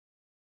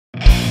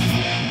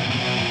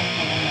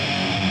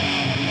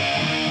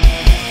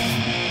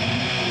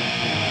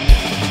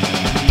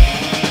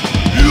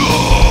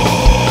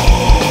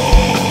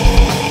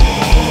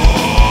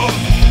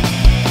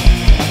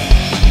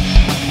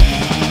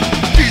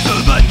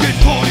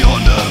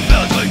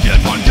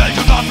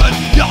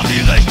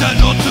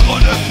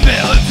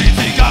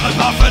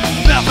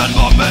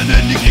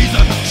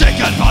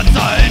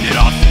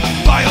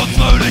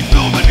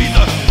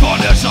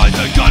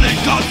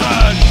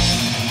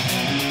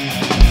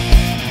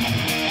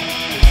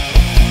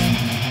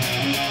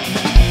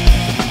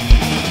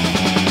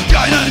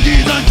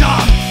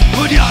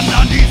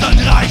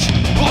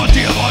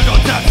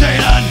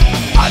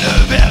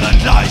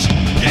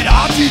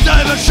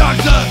dieselbe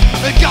Chance,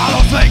 egal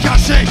aus welcher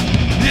Schicht.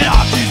 Ihr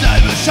habt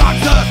dieselbe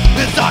Chance,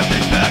 ihr seid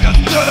nicht mehr ganz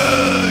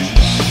durch.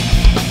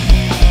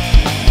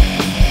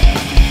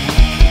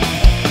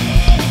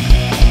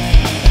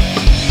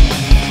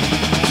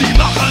 Sie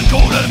machen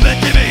Kohle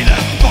mit dem Elend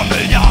von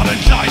Milliarden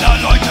kleiner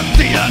Leute.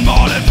 Sie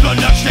ermorden,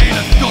 plündern,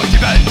 stehlen durch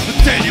die Welt,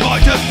 zählen die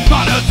Beute.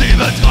 Man hört sie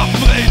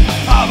betroffen reden,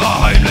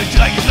 aber heimlich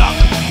dreckig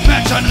lachen.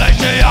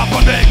 Menschenrechte, ja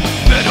von Weg,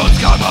 mit uns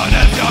kann man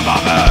es ja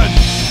machen.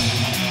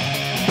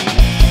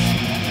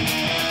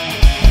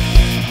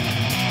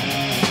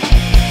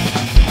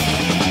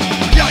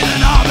 Die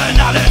einen haben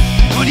alles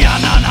und die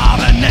anderen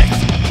haben nichts.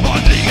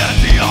 Und liegen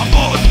sie am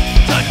Boden,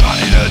 tritt man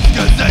ihnen ins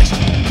Gesicht.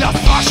 Das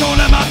war schon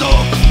immer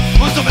so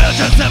und so wird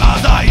es immer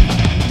sein.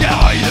 Der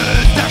eine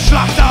ist der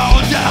Schlachter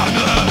und der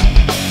andere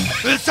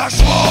ist der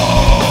Schwein.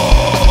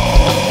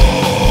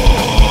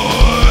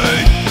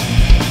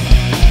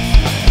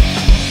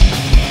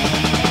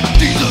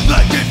 Diese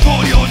Welt geht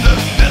vor die Hunde,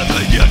 wird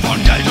regiert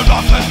von Geld und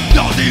Waffen.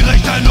 Doch sie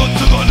richten uns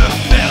zugrunde,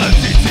 während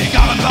sie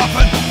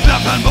Zigarrenwaffen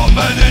werfen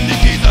Bomben in die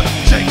Kiese,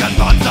 schicken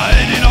Panzer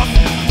in den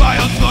Osten. Bei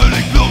uns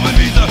fröhlich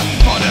Blumenwiese,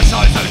 vor der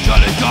Scheiße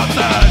kann ich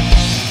kotzen.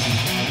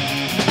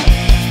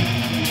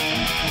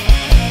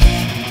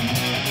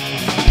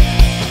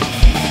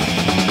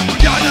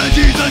 Die einen,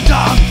 die sind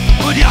arm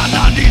und die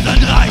anderen, die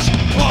sind reich.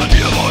 Und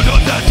ihr wollt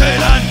uns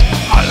erzählen,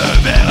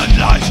 alle wären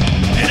gleich.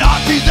 Jeder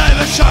hat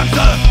dieselbe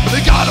Chance,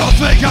 egal aus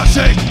welcher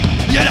Schicht.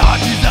 Jeder hat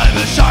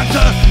dieselbe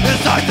Chance, ihr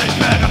seid nicht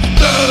mehr ganz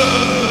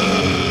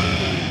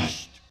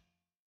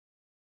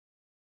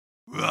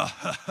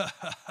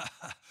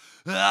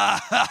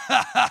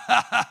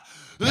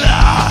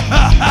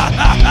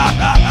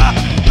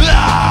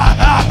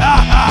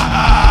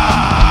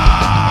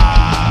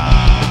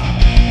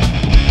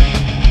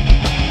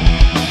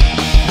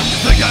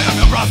Think I am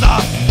your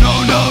brother?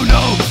 No, no,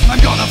 no, I'm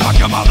gonna fuck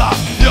your mother.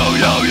 Yo,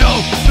 yo,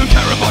 yo, don't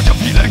care about your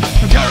feelings,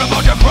 don't care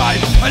about your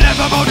pride. I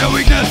never about your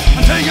weakness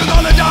until you're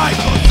gonna die.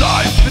 Cause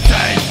I'm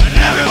insane and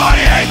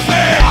everybody hates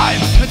me.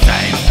 I'm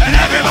insane and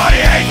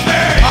everybody hates me.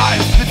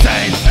 I'm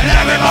insane and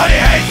everybody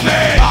hates me.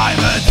 I'm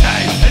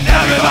insane and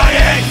everybody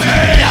hates me.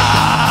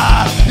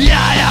 Yeah,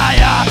 yeah,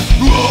 yeah, yeah.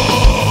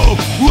 Whoa,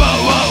 whoa,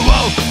 whoa,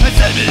 whoa. I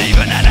still believe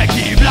in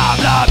anarchy, blah,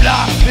 blah,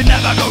 blah. It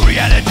never go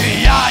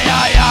reality, yeah,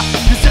 yeah, yeah.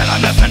 You said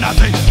I'm left for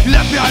nothing, you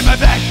left behind my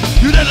back.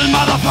 You little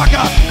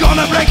motherfucker,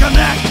 gonna break your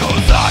neck.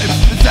 Cause I'm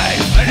insane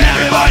and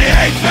everybody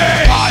hates me.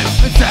 I'm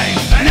insane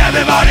and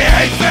everybody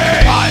hates me.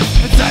 I'm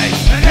insane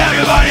and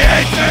everybody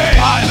hates me.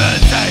 I'm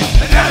insane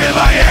and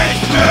everybody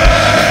hates me.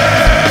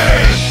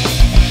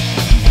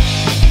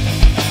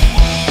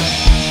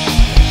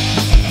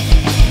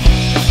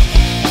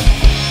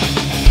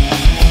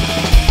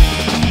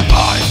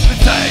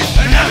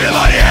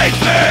 Everybody hates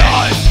me.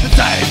 I'm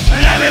insane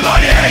and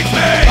everybody hates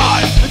me.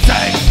 I'm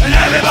insane and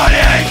everybody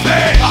hates me.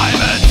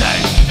 I'm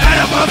insane and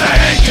I'm gonna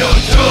hate you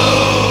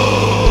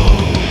too.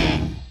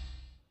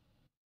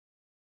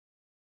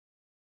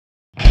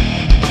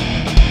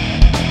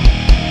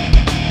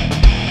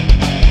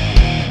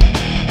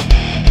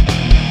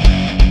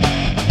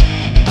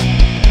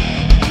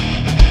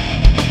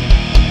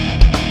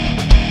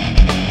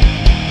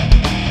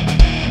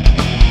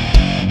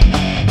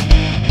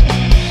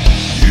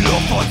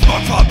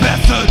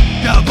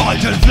 Der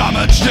Wald in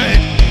Flammen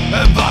steht,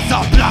 im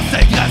Wasser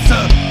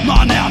Plastikreste.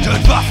 Man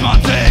erntet, was man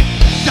sieht.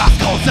 Das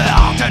große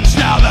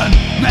Artensterben,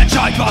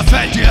 Menschheit, was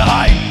fällt dir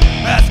ein?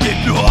 Es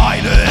gibt nur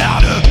eine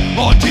Erde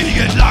und die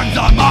geht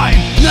langsam ein.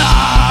 Nein!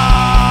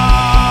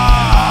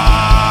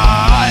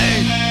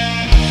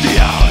 Die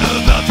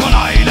Erde wird von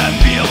einem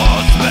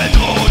Virus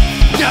bedroht.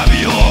 Der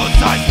Virus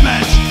heißt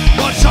Mensch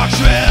und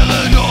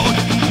schockschwere Not.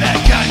 Er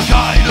kennt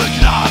keine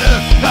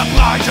Gnade, er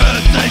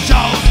breitet sich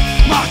aus,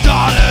 macht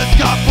alles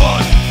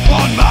kaputt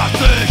und macht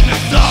sich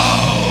nichts aus.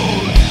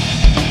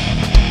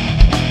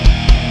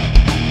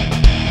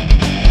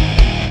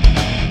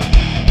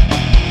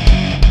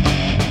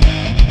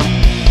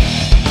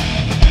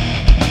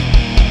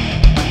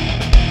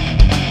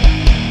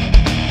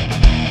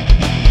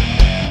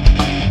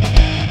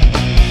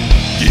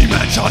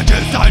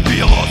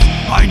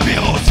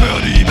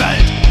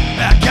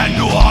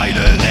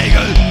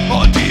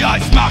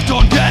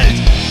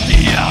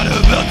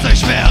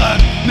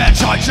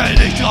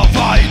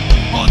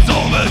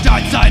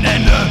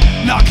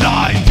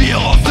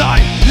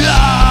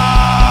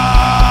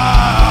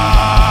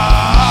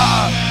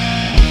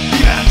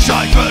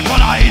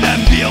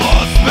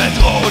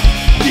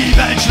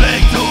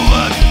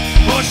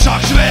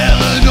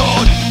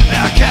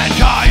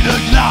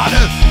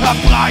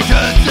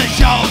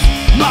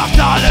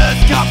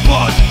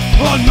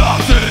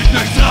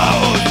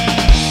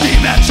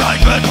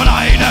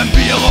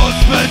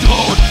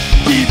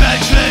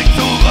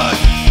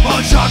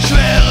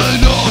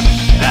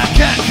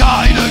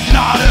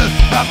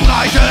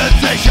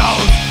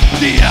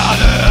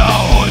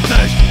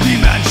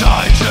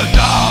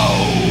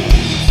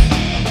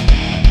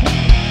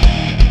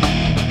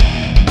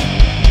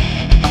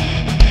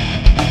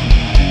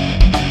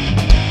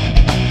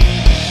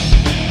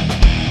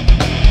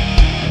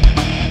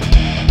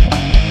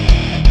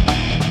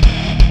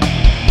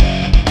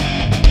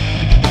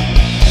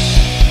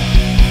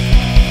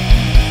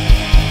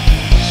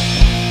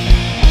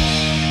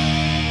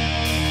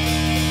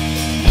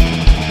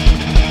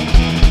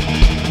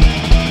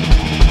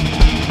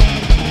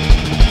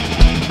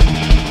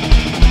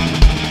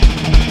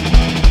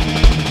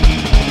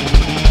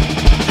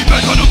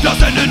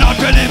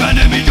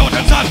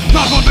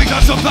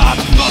 das schon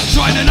warten, was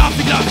Schweine nach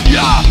die Glas,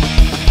 ja!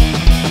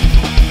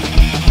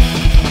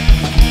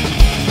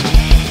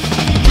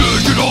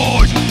 Fürchtet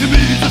euch, ihr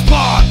mieses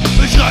Pack,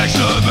 ich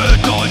rechne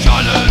mit euch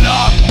allen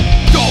ab.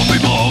 Dumm wie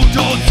Brot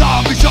und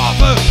zahm wie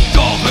Schafe,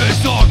 doch ich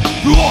sorg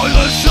für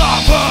eure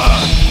Strafe.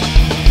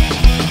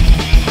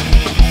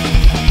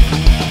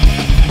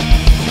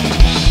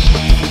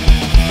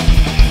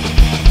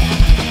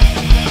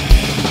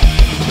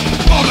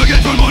 Ohne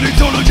Geld von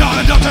Munition und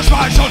Jahren, doch das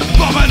Schwein schon.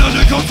 Bomben und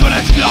Lücken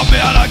zuletzt, glaub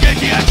mir, da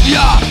geht die Action,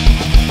 ja!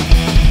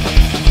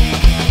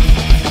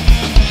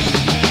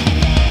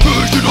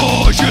 Fürchtet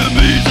euch, ihr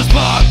mieses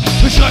Pack,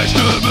 ich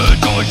rechne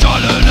mit euch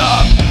allen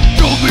ab.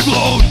 Dumm wie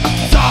Brot,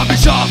 zahm wie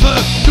Schafe,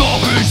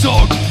 doch ich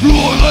sorg für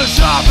eure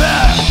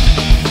Strafe.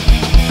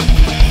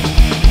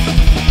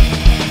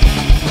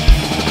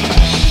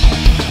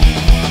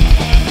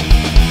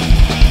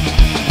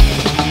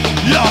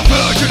 Ja,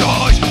 fürchtet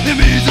euch, ihr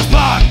mieses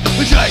Pack,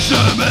 ich rechne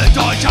mit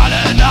euch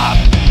allen ab.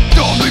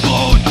 Dumm wie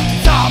Brot,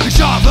 zahm wie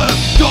Schafe,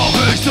 doch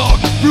ich sorg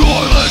für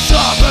eure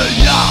Strafe,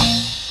 ja!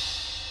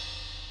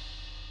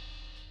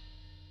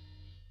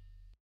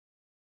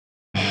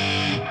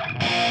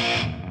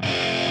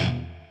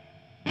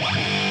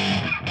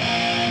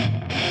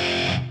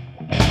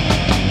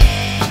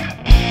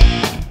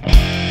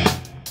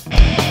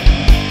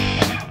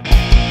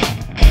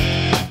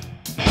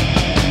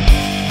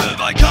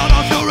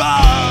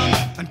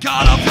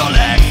 Cut off your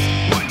legs,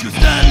 would you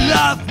still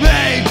love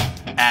me?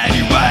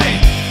 Anyway,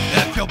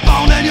 if you're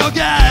bound and you're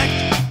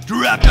gagged,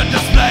 trapped and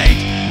displayed,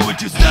 would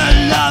you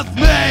still love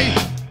me?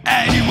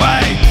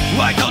 Anyway,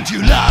 why don't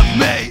you love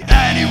me?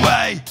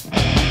 Anyway,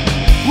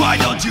 why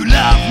don't you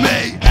love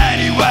me?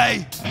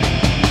 Anyway,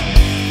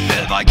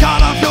 if I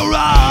cut off your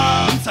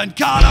arms and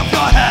cut off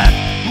your head,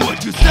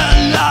 would you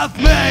still love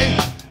me?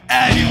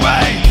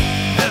 Anyway,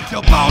 if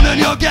you're bound and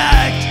you're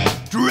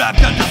gagged,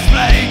 trapped and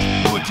displayed,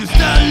 would you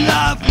still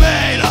love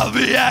me? Love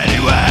me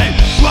anyway.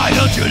 Why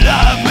don't you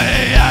love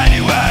me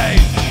anyway?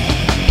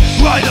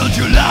 Why don't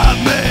you love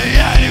me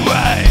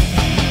anyway?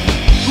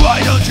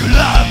 Why don't you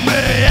love me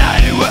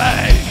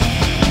anyway?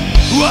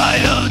 Why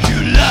don't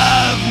you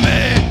love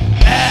me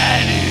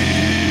anyway?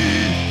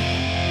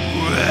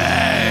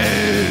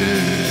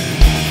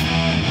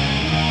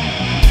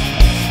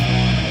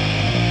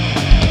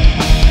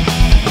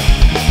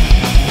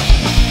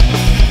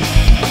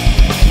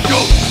 Go!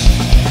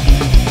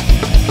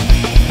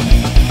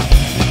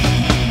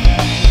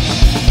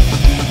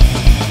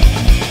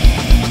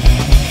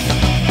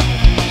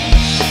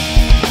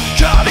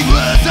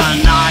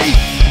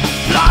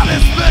 Blood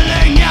is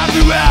spilling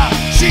everywhere.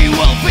 She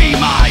will be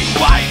my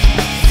wife.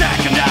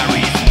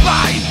 Secondary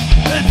spine.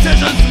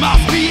 Incisions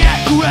must be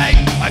accurate.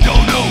 I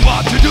don't know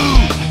what to do.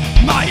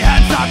 My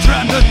hands are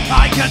trembling.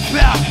 I can't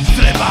bear.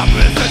 Slip up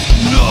with this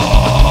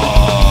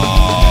noise.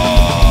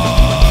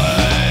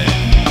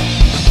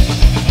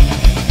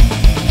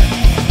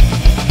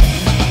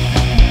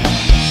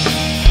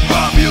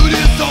 Her beauty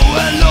is so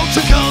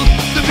illogical.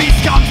 The beast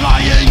come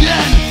flying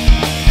in.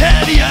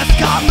 Hideous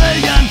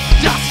chameleon,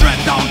 just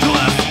stripped down to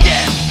her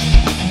skin.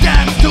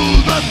 Dance to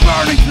the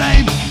burning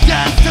flame,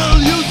 dance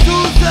till you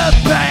soothe the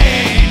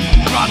pain.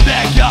 Run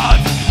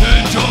backyards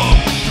into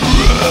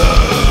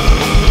rain.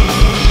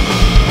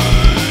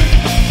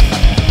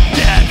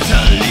 Dance,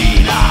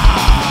 Helena.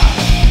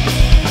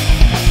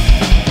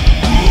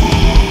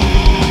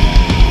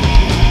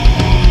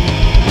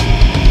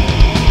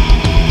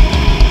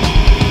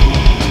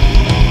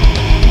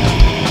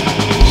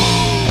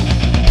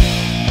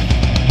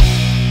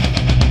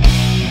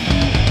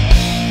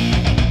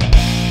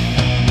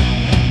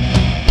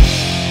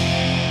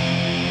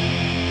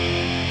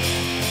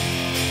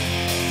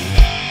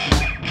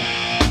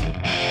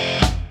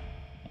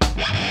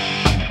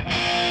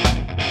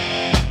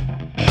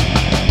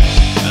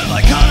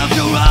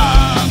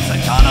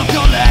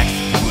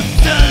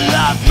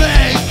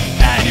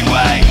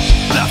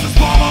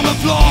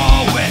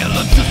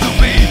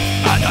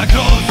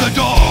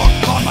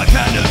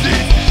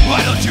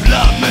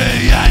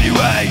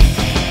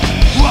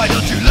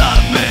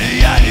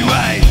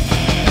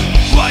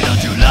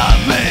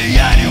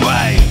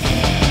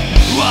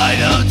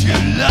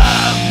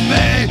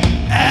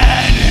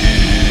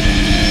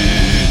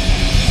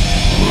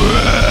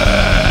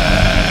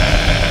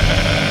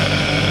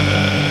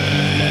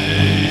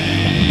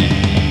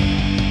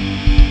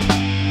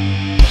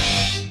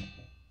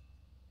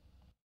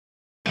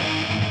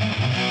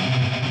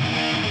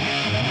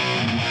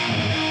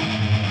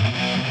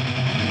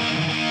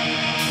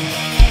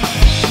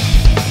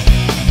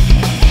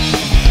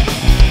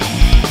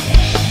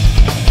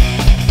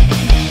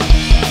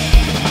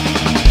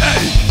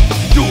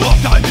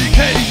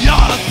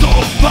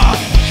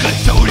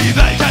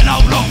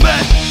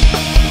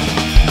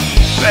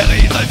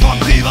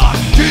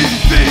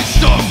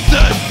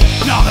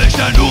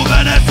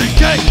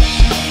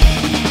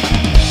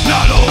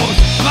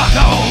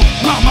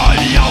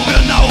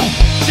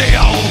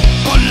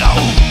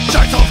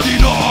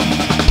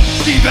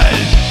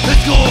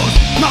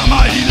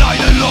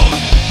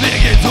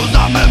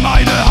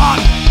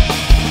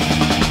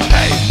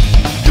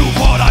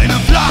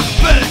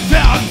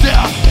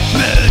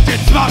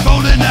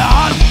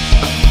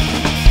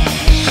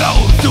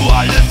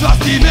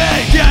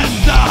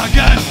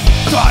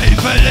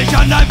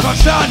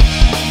 Verstand.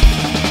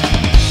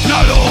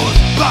 Na los,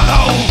 wach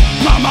auf,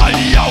 mach mal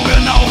die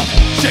Augen auf,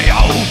 steh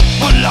auf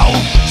und lauf,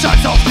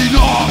 scheiß auf die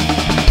Norm.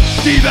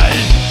 Die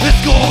Welt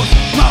ist groß,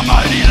 mach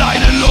mal die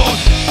Leinen los,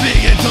 wir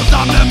gehen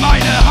zusammen in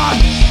meine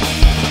Hand.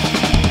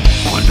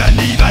 Und wenn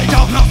die Welt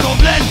auch noch so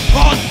blind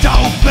und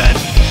taub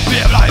ist,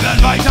 wir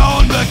bleiben weiter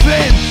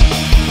unbequem.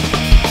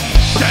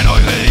 Denn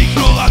eure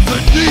Ignoranz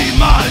wird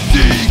niemals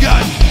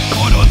siegen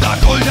und unser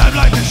Kult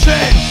bleibt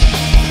bestehen.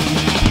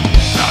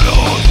 Na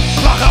los,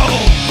 wach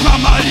auf, mach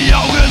mal die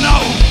Augen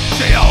auf,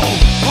 steh auf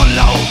und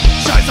lauf,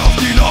 scheiß auf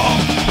die Norm.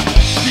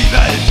 Die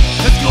Welt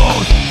ist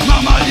groß,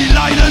 mach mal die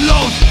Leinen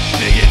los,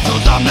 wir gehen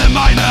zusammen in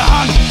meine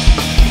Hand.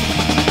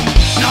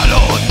 Na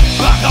los,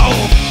 wach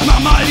auf, mach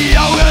mal die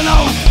Augen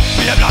auf,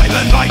 wir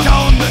bleiben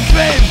weiter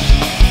unbequem.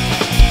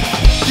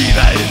 Die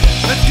Welt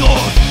ist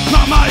groß,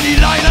 mach mal die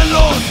Leinen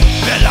los,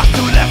 wer lacht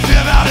zuletzt,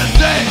 wir werden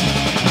sehen.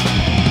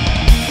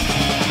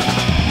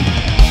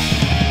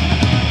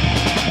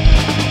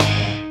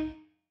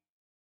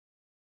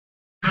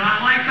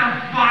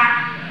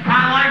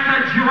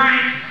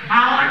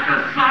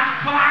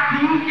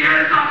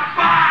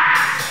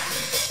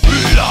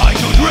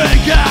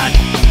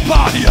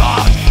 Party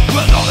hard,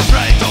 we're not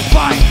afraid to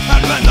fight,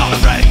 and we're not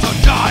afraid to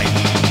die.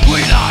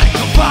 We like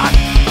to fuck,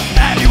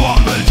 anyone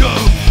will do.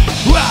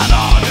 We're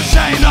not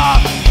ashamed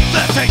of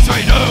the things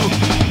we do.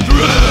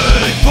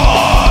 Drink,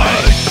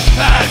 fight,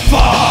 and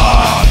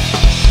fuck.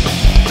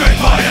 Drink,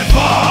 fight, and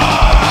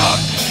fuck.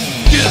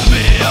 Give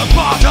me a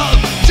bottle,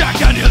 Jack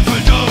Daniels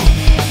will do.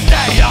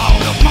 Stay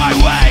out of my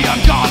way,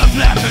 I'm gonna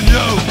flatten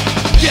you.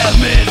 Give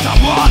me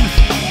someone,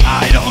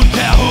 I don't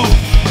care who.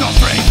 Cause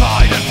drink,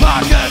 fight, and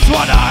fuck is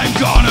what I'm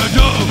gonna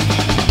do.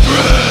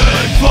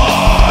 Drink,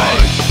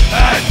 fight,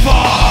 and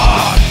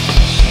fuck.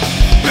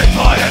 Drink,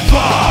 fight, and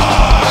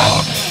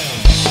fuck.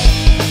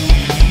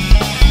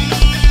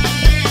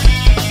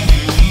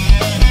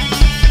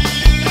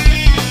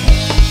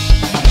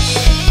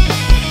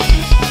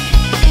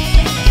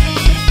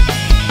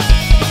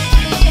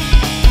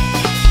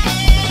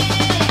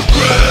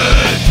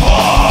 Drink,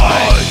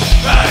 fight,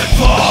 and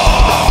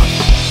fuck.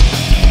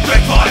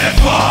 Drink, fight, and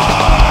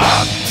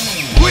fuck.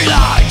 We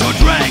like to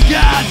drink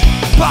and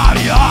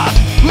party hard.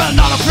 We're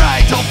not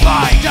afraid to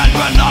fight and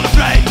we're not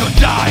afraid to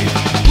die.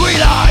 We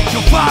like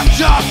to fuck,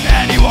 just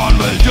anyone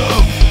will do.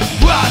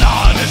 We're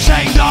not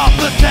ashamed of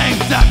the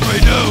things that we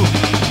do.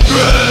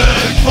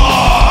 Drink,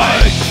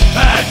 fight,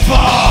 and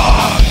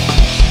fuck.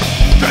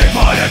 Drink,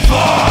 fight, and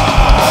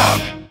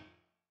fuck.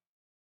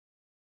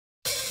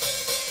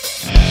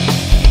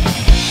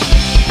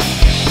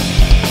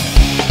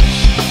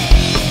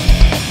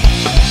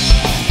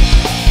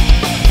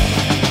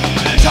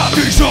 Ich hab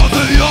die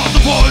Chance, die Hose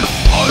voll.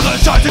 Eure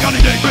Scheiße kann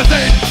ich nicht mehr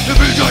sehen. Ihr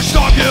fühlt euch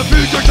stark, ihr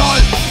fühlt euch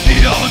toll.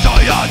 Ihr und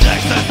euer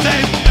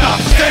Drecksystem. Das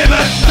System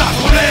ist das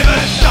Problem,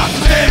 das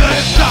System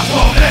ist das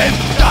Problem.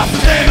 Das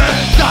System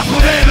ist das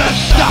Problem,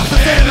 das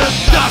System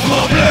ist das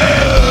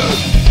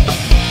Problem.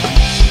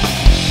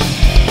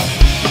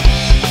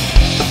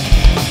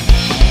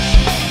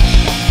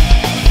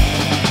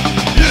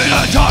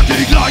 Jeden Tag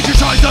die gleiche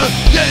Scheiße,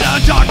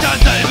 jeden Tag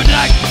derselbe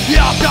Dreck.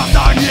 Ihr habt das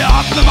Sagen, ihr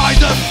habt ne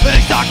Weise.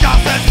 Ich sag, das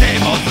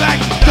System muss weg.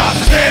 Das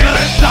System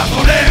ist das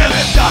Problem, das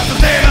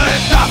System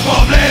ist das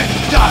Problem.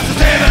 Das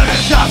System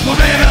ist das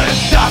Problem,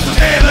 das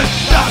System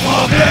ist das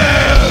Problem.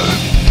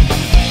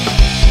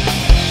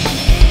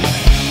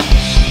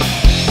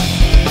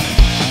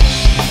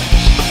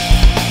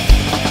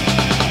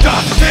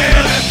 Das System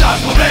ist das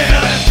Problem,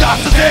 das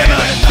System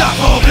ist das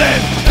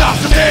Problem. Das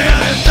System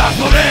ist das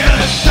Problem,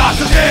 das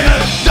System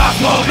ist das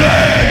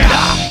Problem.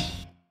 Ja.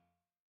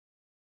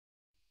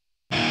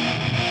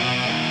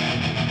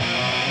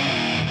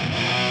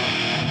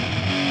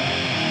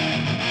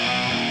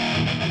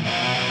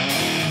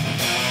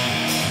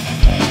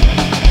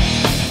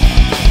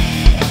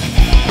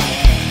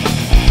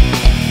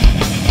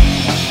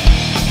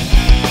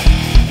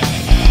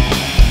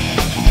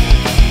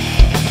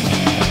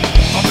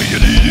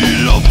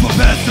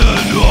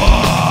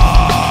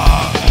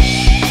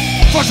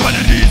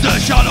 Verschwenden die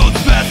sich an uns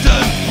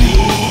besten.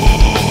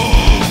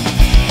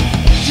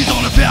 Die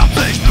Sonne färbt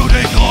sich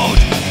blutig rot,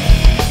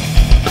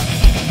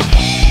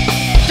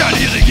 denn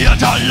ihr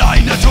regiert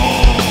alleine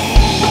tot.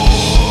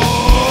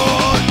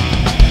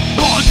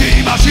 Und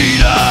die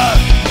Maschine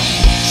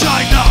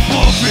schreit nach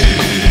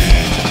Profit,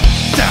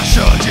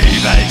 zerstört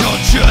die Welt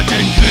und schürt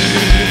den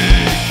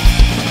Krieg.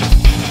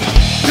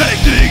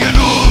 Kriegt nie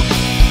genug,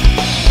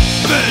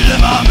 will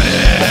immer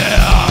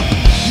mehr,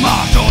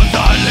 macht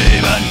unser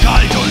Leben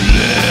kalt und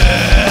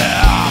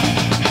leer.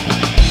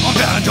 Und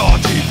während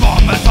dort die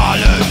Bomben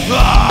fallen,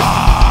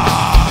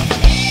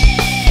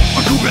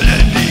 und Kugeln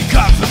in die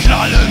Köpfe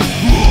knallen,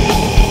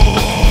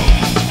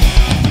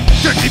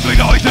 der Krieg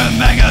bringt euch ne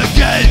Menge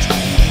Geld.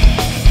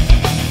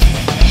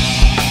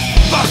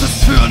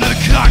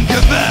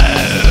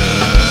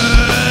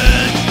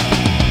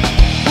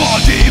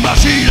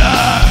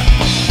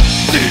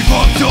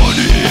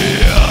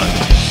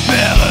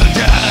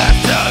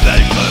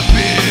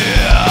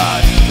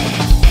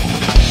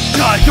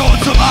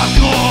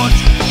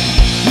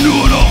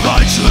 nur noch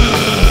ein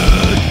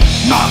Schritt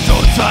macht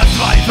uns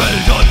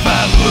verzweifelt und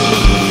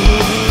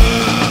verrückt.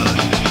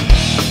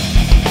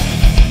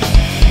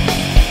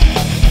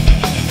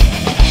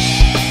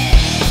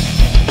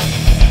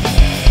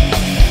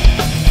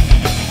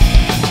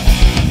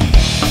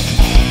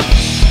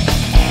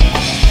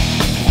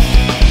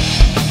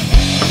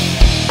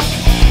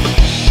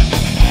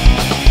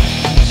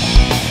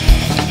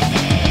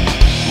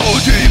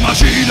 Und die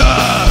Maschine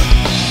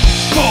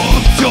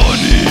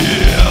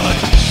funktioniert,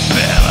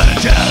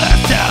 während der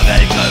Rest der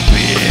Welt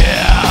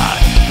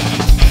krepiert.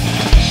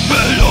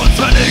 Will uns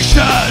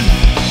vernichten,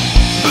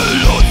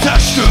 will uns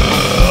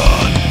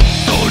zerstören.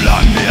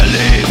 Solange wir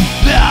leben,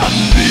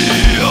 werden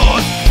wir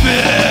uns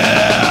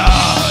wehren.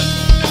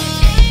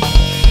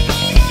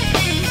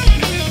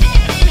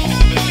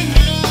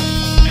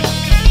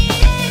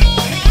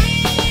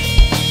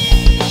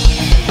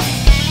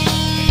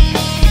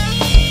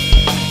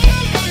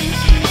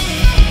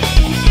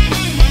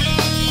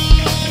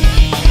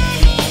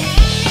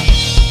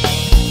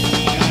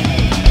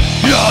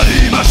 Ja,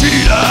 die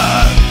Maschine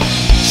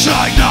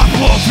schreit nach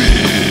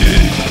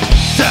Profit,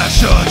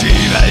 zerstört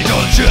die Welt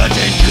und schürt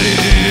den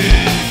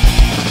Krieg.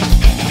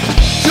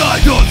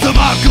 Treibt uns zum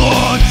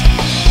Abgrund,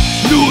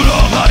 nur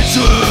noch ein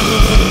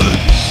Schritt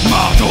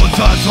macht uns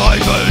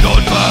verzweifelt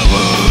und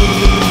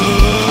verrückt.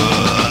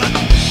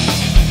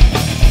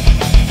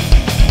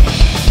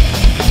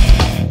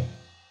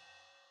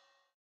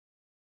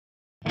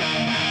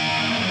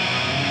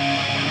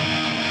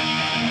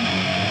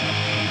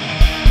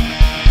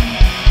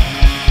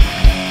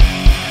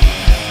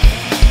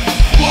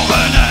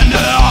 Wochenende,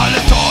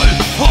 alles toll,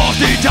 hoch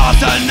die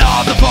Tassen,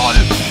 Nase voll,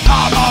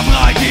 Hammer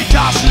breit, die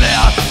Taschen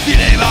leer, die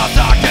Leber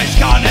sagt, ich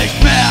kann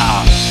nicht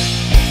mehr.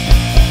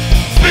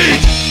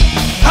 Speed,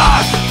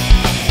 Hass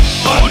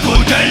und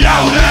gute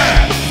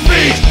Laune.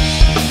 Speed,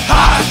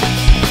 Hass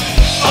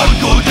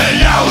und gute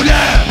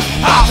Laune.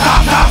 Hass,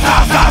 Hass, Hass,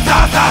 Hass, Hass,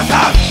 Hass, Hass,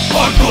 Hass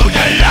und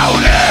gute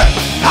Laune.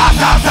 Hass,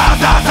 Hass,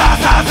 Hass, Hass,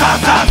 Hass, Hass,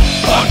 Hass, Hass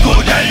und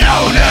gute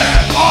Laune.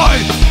 Oi!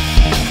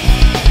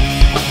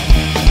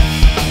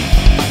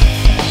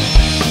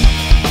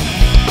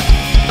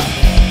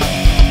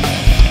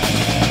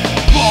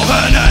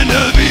 Wochenende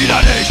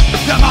wieder nicht,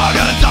 der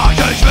Magen sagt,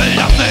 ich will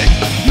das nicht.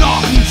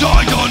 Noch ein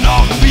Joint und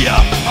noch ein Bier,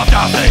 auf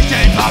das ich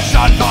den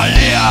Verstand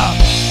verliere.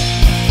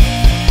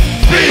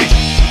 Speed,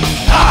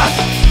 Hass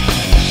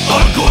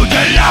und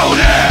gute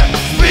Laune.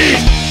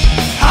 Speed,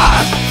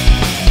 Hass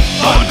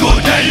und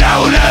gute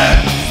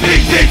Laune.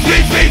 Speed, Speed,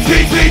 Speed, Speed,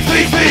 Speed, Speed,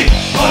 Speed, Speed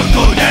und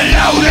gute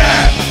Laune.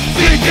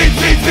 Speed, Speed,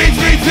 Speed, Speed,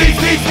 Speed, Speed,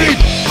 Speed, Speed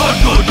und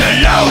gute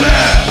Laune.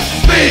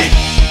 Speed,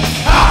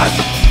 Hass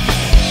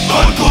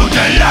und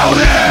gute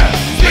Laune.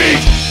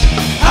 Speed,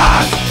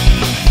 Hass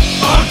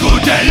und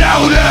gute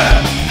Laune.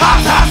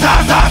 Hass, Hass,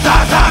 Hass, Hass,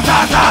 Hass, Hass,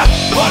 Hass, Hass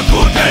und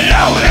gute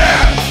Laune.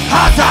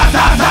 Hass, Hass,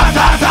 Hass, Hass,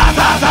 Hass, Hass,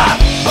 Hass, Hass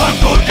und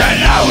gute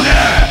Laune.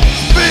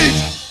 Speed.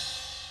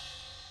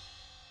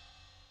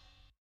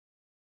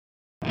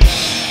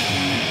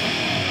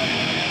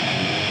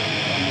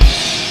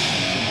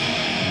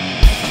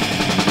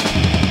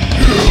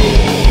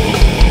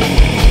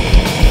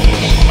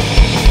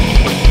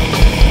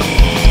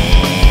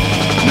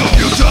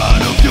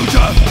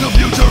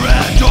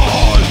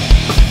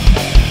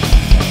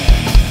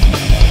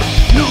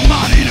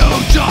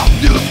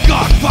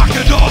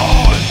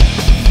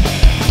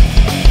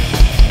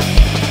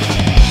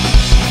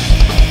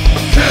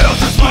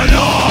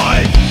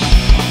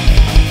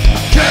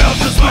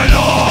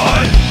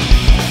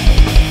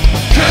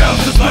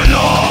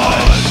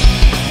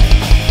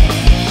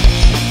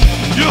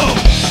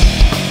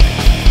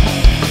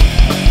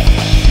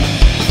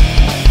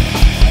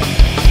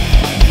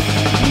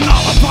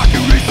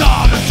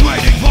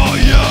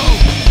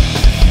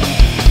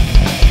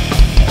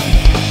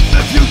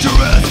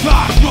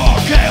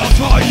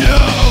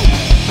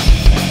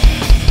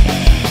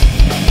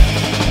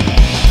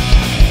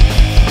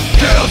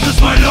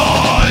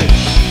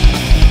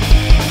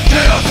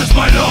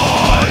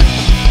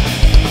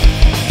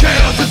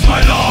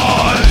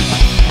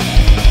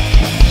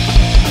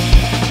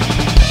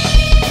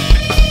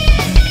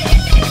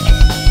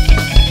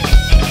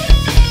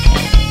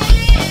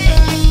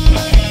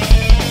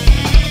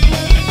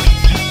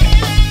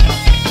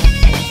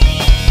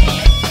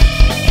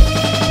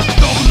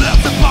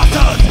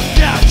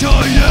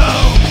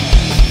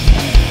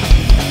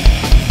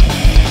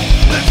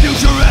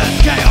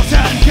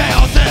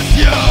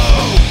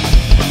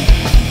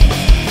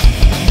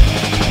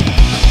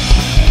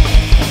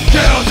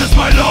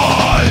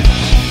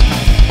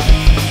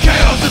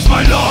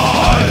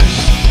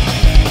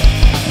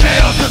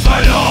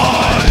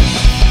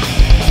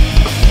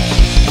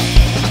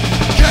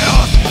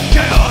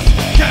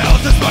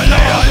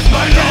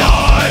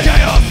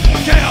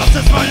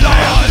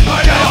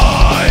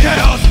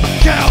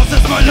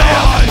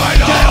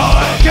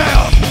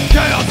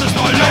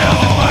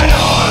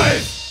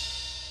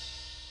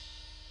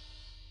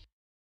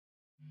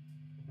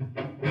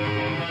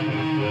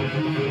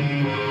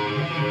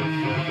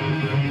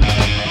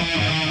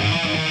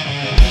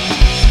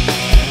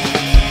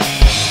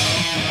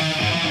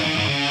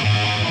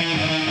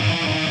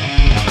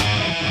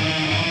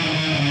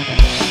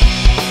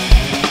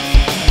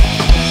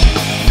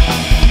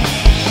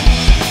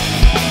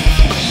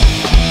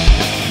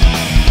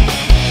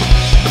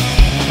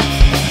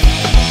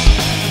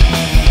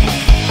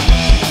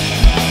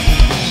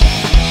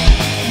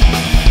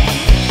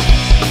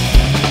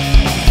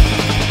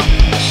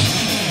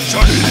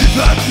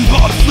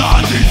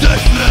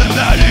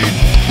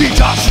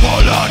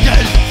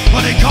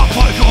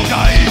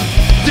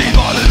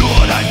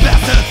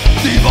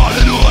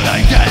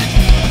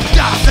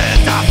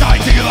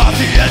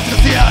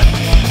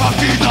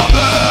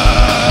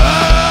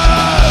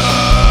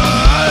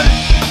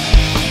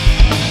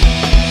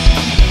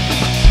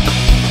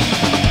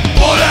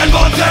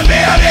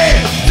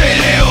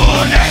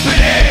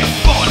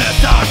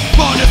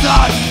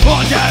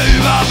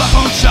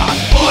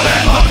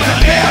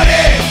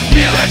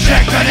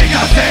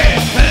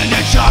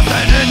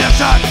 der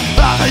Stadt.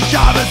 Ach, ich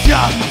hab es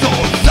ja so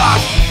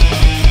satt.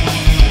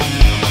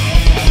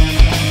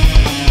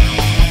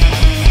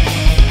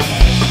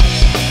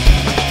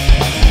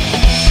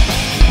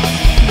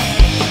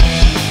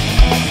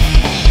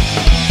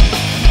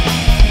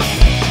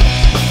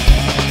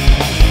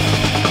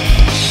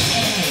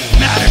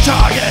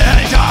 Tage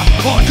älter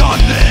und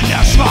unten in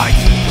der Schweiz.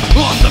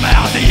 Unsere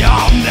Märkte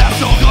haben,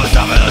 desto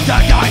größer wird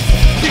der Geiz.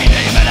 Die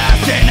nehmen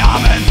es den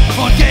Armen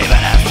und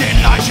geben es den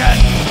Reichen.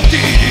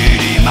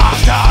 Die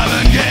Macht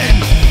haben, gehen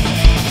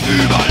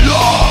über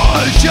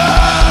Leichen.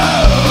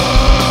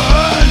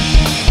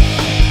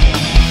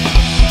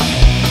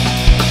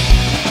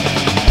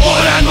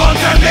 Bullen,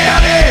 Bonzen,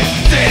 BRD,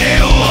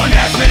 CDU und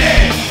SPD,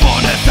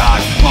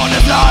 Bundestag,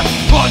 Bundesrat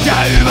und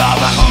der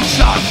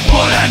Überwachungsstaat.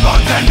 Bullen,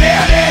 Bonzen,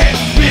 BRD,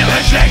 mir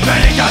wird schlecht,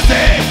 wenn ich das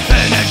seh.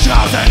 In den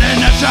Straßen, in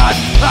der Stadt,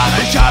 ach,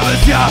 ich hab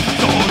es ja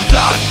so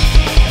satt.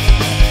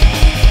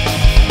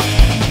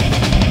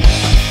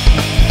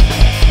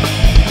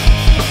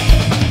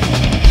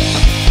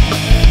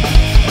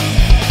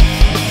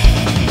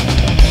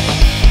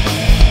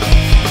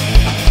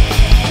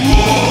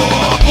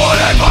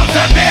 Bullen,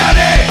 Bonzen,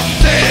 BRD,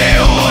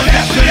 CDU und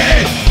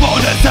SPD,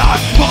 Bundestag,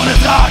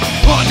 Bundesrat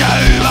und der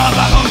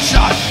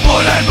Überwachungsstaat.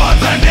 Bullen,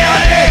 Bonzen,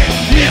 BRD,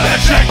 mir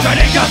wird schlecht, wenn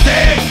ich das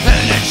seh.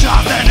 In den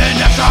Straßen, in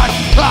der Stadt,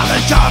 ach,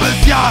 ich hab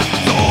es ja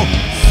so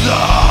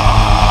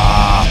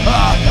satt.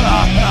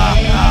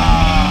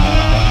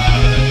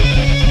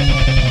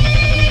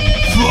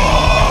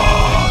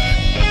 Fuck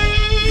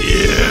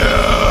you.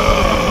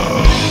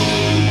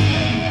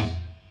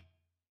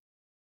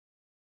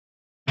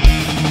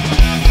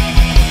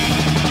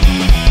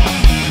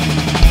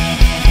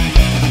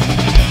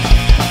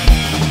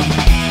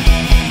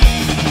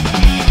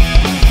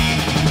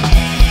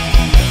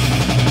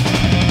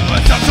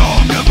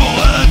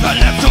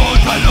 Verletzt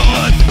und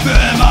verloren, für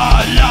immer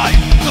allein,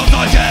 so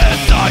sollte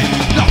es sein.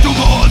 Doch du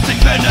musst dich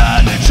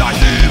finden, den Scheiß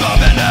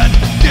überwinden.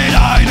 Geh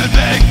deinen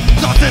Weg,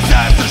 sonst ist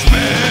es zu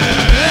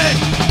spät.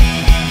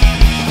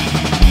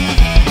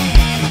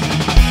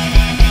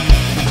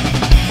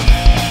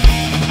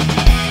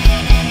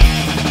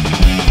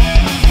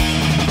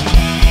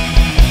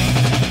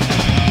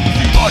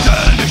 Sie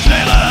wollten dich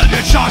lehren,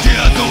 den Staat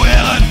hier zu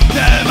ehren,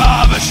 der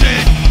immer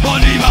besteht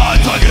und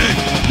niemals vergeht.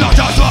 Doch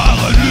das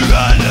wahre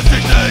Lügen lässt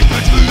sich nicht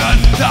betrügen.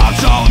 Der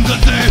Abschaum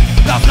sind sie,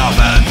 das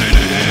lassen sie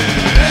nicht.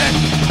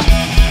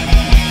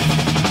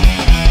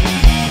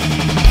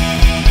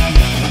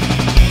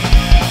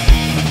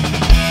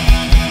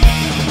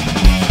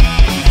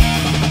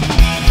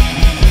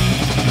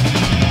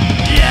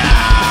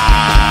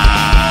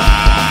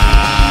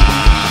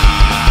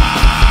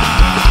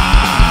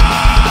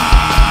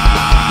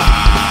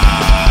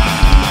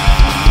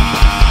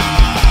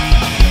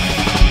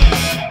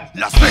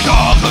 Lass mich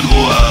auch in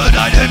Ruhe,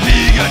 dein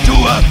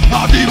Hippie-Getue.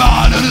 Hab die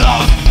Mahnen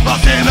raus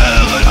aus dem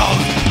Irrenhaus,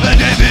 in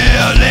dem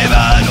wir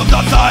leben, um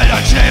das Zeit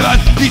einschleben.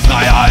 Die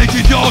Freiheit,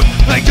 Idiot,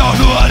 bringt doch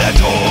nur der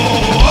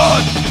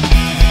Tod.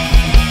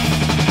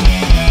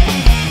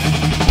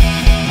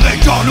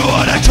 Bringt doch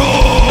nur der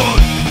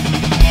Tod.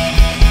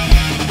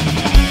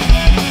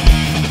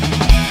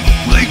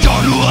 Bringt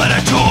doch nur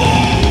der Tod.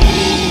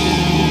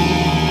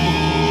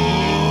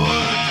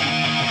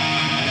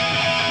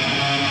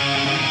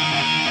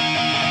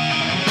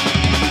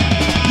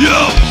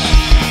 Yo!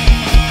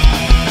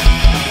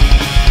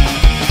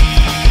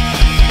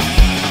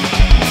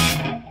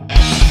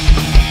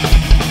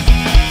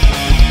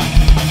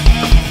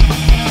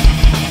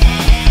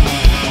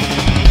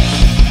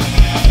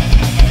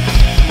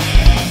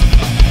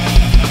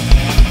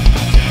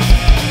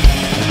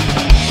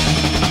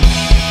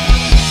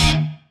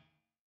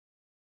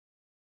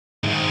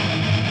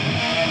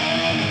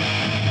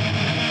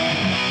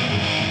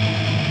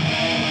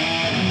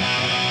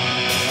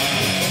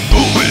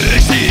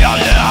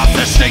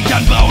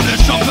 Stinkend braune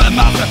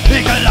Schuppenmasse,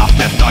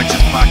 ekelhaftes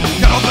deutsches Pack,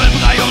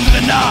 Kartoffelbrei und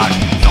Renat,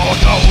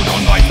 Sauerkraut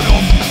und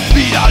Weißblumen,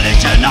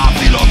 widerliche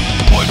Nazi-Luft,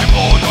 hol mir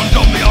Brot und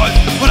Gummiholz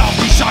und auf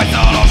die Scheiße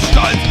noch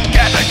stolz.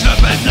 Kette,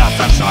 Knüppel,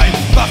 Pflasterstein,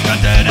 was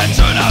könnte denn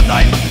schöner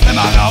sein?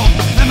 Immer rauf,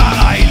 immer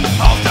rein,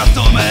 auf das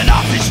dumme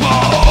Nazi-Schwein.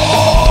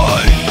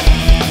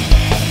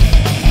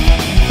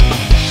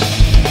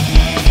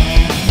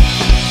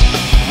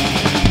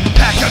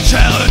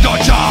 Heckenschere,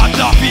 deutscher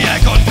Adler,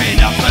 Viereck und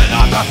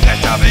Wiener-Berater,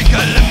 rechter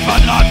Winkel im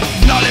Quadrat,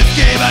 alles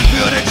geben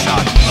für den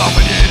Staat,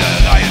 brauchen jede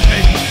Reihe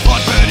treten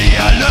und für die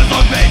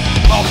Erlösung beten.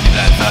 Auf die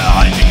Plätze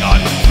halt die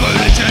Grad,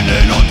 fröhlich in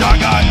den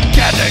Untergang.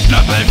 Kette,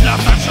 Knüppel,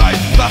 Pflasterstein,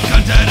 was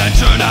könnte denn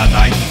schöner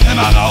sein?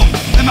 Immer rauf,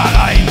 immer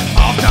rein,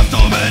 auf das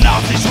dumme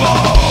Nazi-Schwein.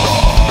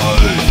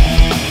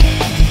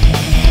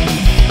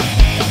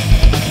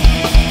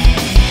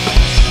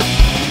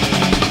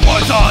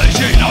 Holt euch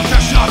hin auf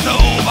der Straße,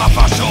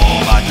 Oberfasche,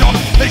 Oberdumm.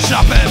 Ich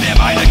schnappe mir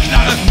meine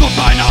Knarre, guck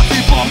mein Nazi,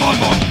 Bom, Bom,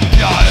 Bom.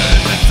 Ja,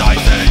 es ist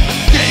Zeit.